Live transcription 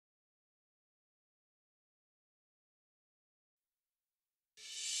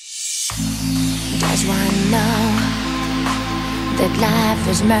Does one know that life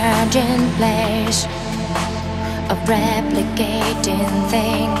is merging place of replicating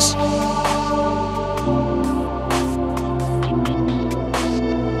things?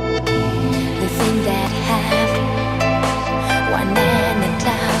 The thing that have one and it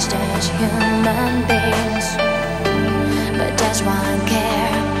clusters human beings, but does one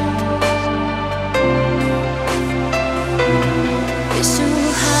care? It's too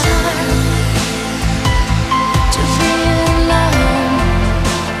hard to feel alone.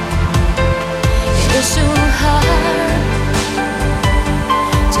 It's too hard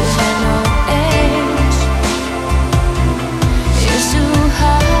to have no age. It's too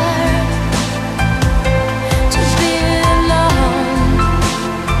hard to feel alone.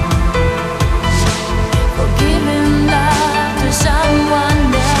 For giving love to someone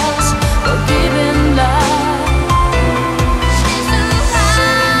else, for giving love.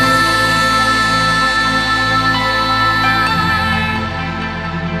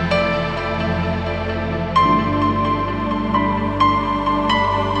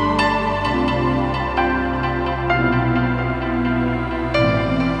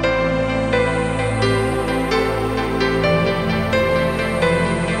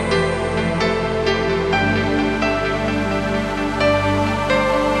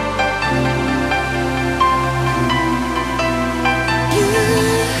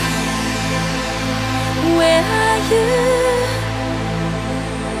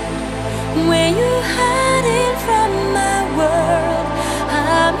 Where you hiding from my world?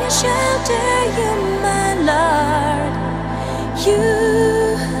 I'm your shelter, you my Lord. You,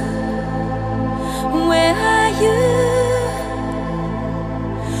 where are you?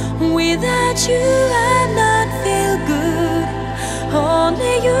 Without you I not feel good.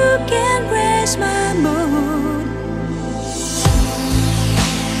 Only you can raise my mood.